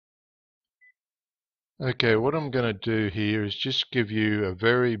Okay, what I'm going to do here is just give you a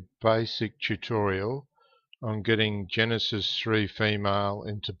very basic tutorial on getting Genesis 3 female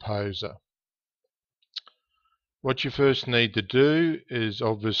into Poser. What you first need to do is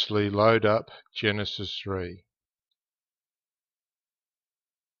obviously load up Genesis 3.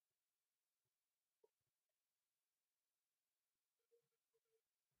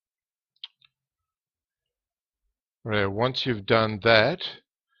 Now, once you've done that,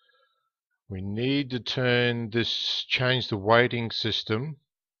 we need to change the weighting system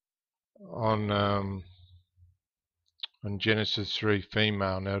on Genesis 3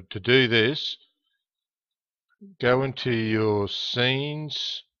 female. Now, to do this, go into your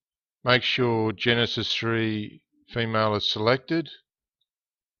scenes, make sure Genesis 3 female is selected,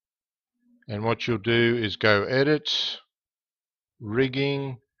 and what you'll do is go edit,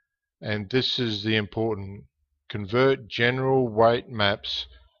 rigging, and this is the important, convert general weight maps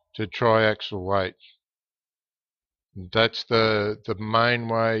to TriAx Weight. That's the main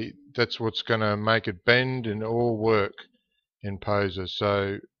way, that's what's going to make it bend and all work in Poser.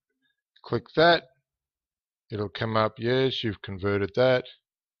 So click that, it'll come up, yes, you've converted that,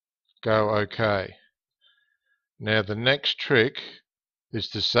 go OK. Now the next trick is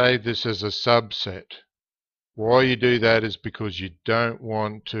to save this as a subset. Why you do that is because you don't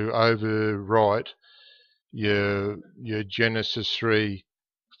want to overwrite your Genesis 3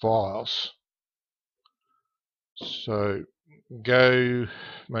 files. So go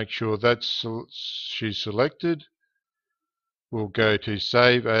make sure that's she's selected. We'll go to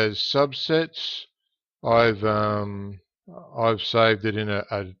save as subsets. I've saved it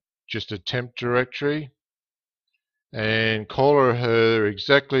in just a temp directory, and call her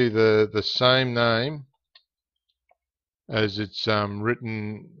exactly the same name as it's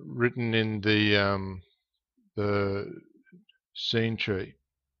written in the scene tree.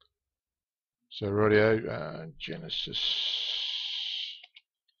 So rightio, Genesis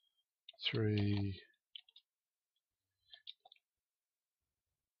 3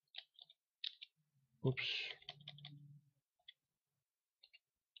 oops.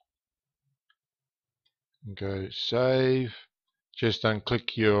 Go save. Just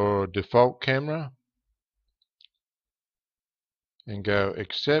unclick your default camera and go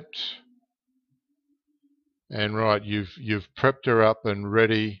accept. And right, you've prepped her up and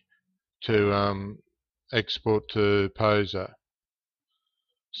ready to export to Poser.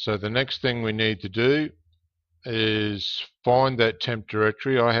 So the next thing we need to do is find that temp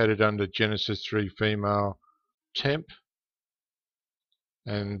directory. I had it under Genesis 3 female temp,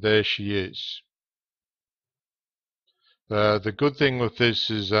 and there she is. The good thing with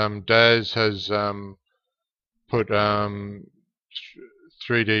this is Daz has put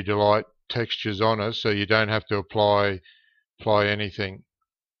 3D Delight textures on it, so you don't have to apply anything.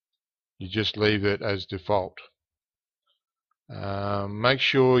 You just leave it as default. Make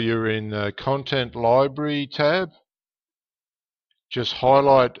sure you're in the Content Library tab. Just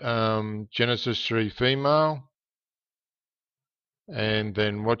highlight Genesis 3 female, and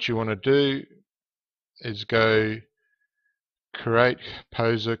then what you want to do is go create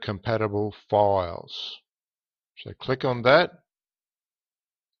Poser compatible files. So click on that.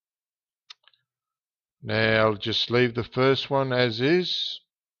 Now I'll just leave the first one as is.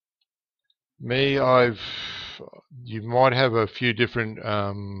 You might have a few different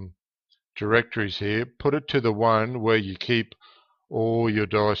directories here. Put it to the one where you keep all your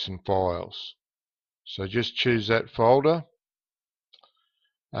Dyson files. So just choose that folder.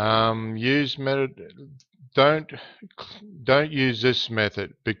 Use method. Don't use this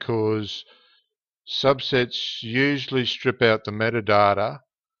method because subsets usually strip out the metadata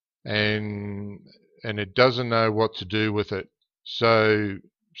and it doesn't know what to do with it. So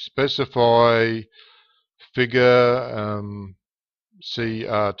specify figure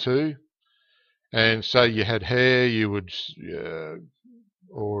CR2, and say you had hair, you would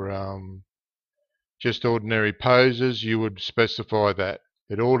or just ordinary poses, you would specify that.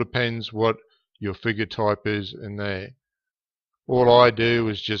 It all depends what your figure type is in there. All I do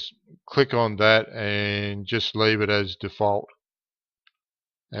is just click on that and just leave it as default,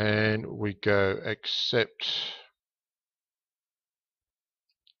 and we go accept.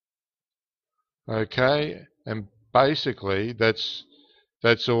 Okay, and basically that's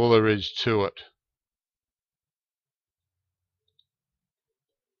all there is to it.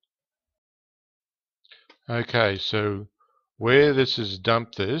 Okay, so where this has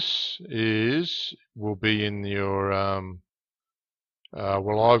dumped this will be in your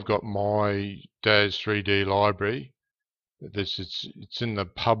well, I've got my Daz 3D library. It's in the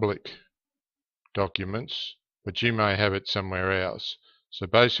public documents, but you may have it somewhere else. So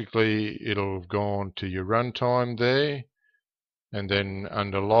basically it'll have gone to your runtime there, and then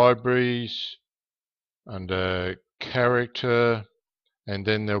under libraries, under character, and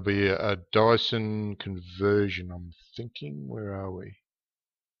then there'll be a Dyson conversion. I'm thinking, where are we?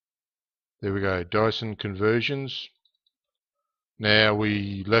 There we go, Dyson conversions. Now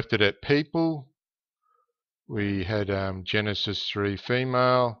we left it at people. We had Genesis 3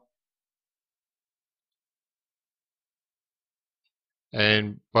 female,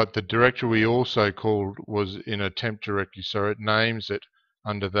 but the directory we also called was in a temp directory, so it names it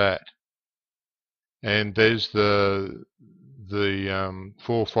under that. And there's the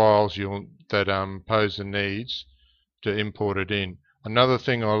 4 files that Poser needs to import it in. Another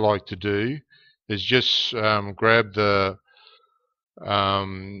thing I like to do is just grab the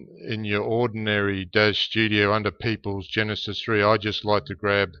in your ordinary Daz Studio under People's Genesis 3. I just like to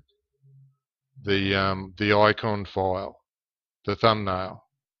grab the icon file, the thumbnail,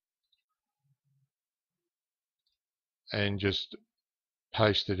 and just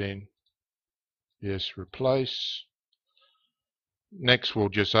paste it in. Yes, replace. Next we'll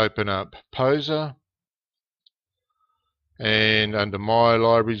just open up Poser, and under My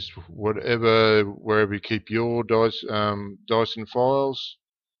Libraries, wherever you keep your Dyson files,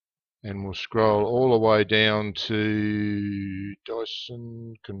 and we'll scroll all the way down to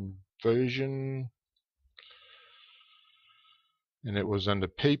Dyson conversion, and it was under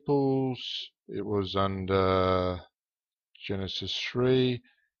Peoples, it was under Genesis 3,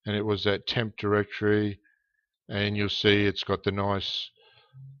 and it was that temp directory, and you'll see it's got the nice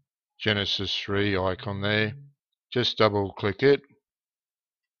Genesis 3 icon there. Just double click it,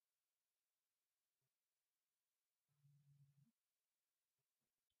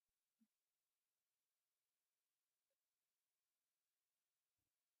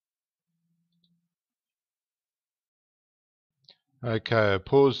 okay. I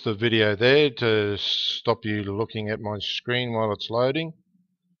paused the video there to stop you looking at my screen while it's loading,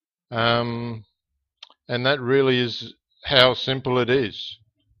 and that really is how simple it is.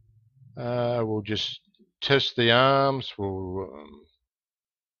 We'll just test the arms.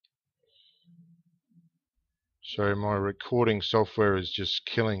 Sorry, my recording software is just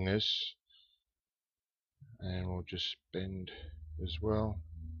killing this, and we'll just bend as well.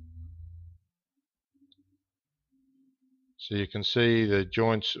 So you can see the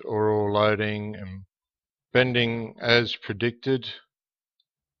joints are all loading and bending as predicted.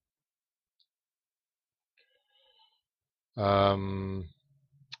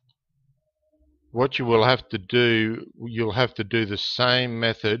 What you will have to do, you'll have to do the same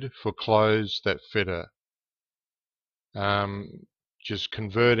method for clothes that fitter. Just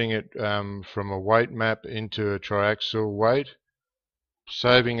converting it from a weight map into a TriAx Weight,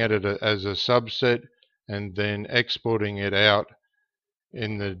 saving it as a subset, and then exporting it out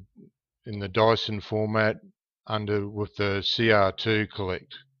in the Dyson format with the CR2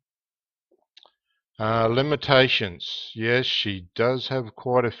 collect. Limitations. Yes, she does have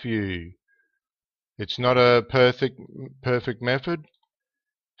quite a few. It's not a perfect method.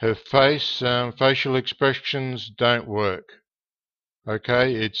 Her facial expressions don't work.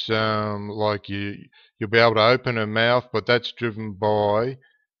 Okay, it's like you'll be able to open her mouth, but that's driven by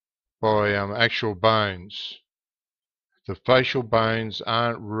actual bones. The facial bones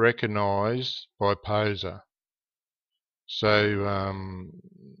aren't recognized by Poser. So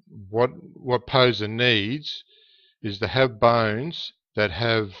what Poser needs is to have bones that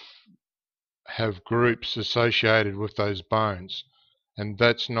have groups associated with those bones, and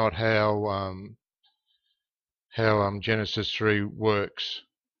that's not how Genesis 3 works.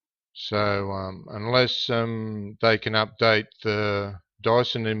 So unless they can update the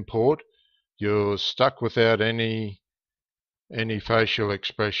Dyson import, you're stuck without any facial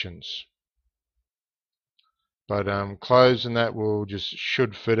expressions. But clothes and that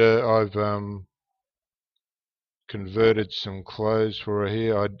should fit her. I've converted some clothes for her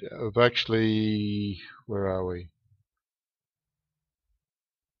here. I've actually, where are we?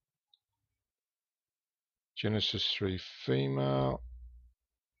 Genesis 3 female.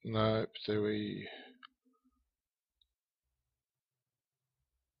 Nope, there we.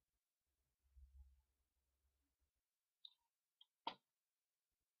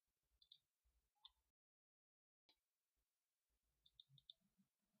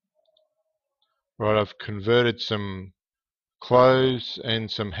 Right, I've converted some clothes and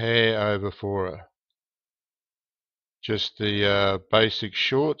some hair over for her. Just the basic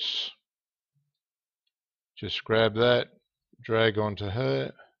shorts. Just grab that, drag onto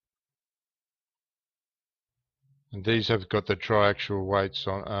her, and these have got the TriAx Weights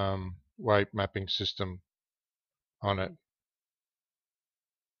on weight mapping system on it.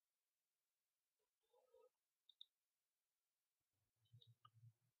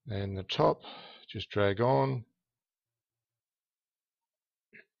 and the top, just drag on.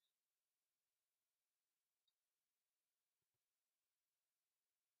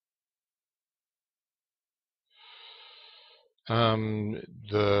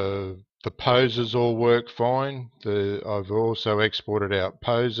 The poses all work fine. I've also exported out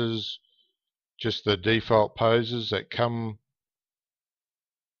poses, just the default poses that come.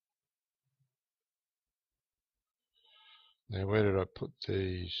 Now where did I put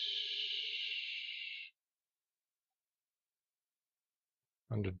these?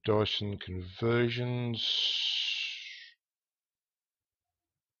 Under Dyson conversions.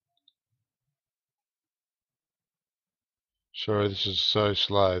 Sorry, this is so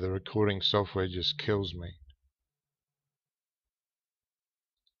slow. The recording software just kills me.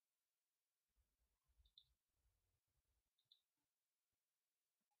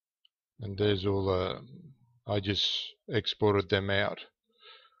 And there's all the, I just exported them out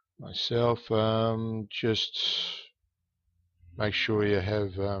myself. Just make sure you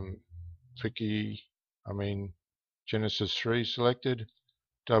have Genesis 3 selected.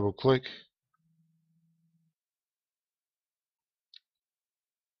 Double click.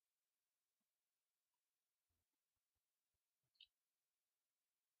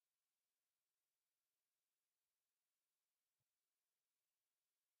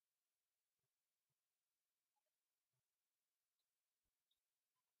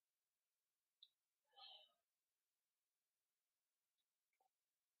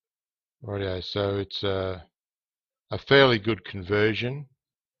 Rightio, so it's a fairly good conversion.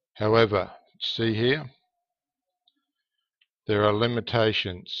 However, see here, there are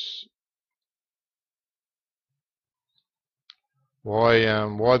limitations.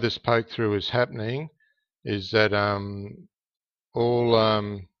 Why this poke through is happening is that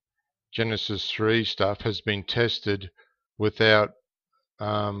all Genesis 3 stuff has been tested without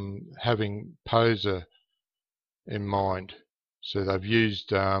having poser in mind. So they've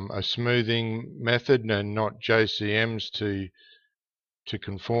used a smoothing method and not JCMs to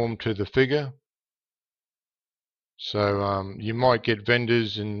conform to the figure. So you might get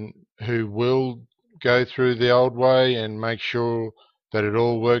vendors who will go through the old way and make sure that it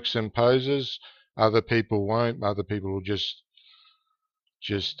all works in poses. Other people won't. Other people will just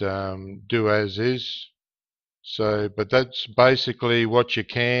do as is. So, but that's basically what you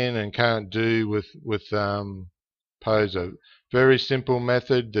can and can't do with poser. Very simple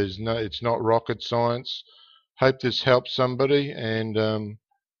method. It's not rocket science. Hope this helps somebody, and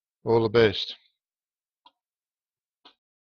all the best.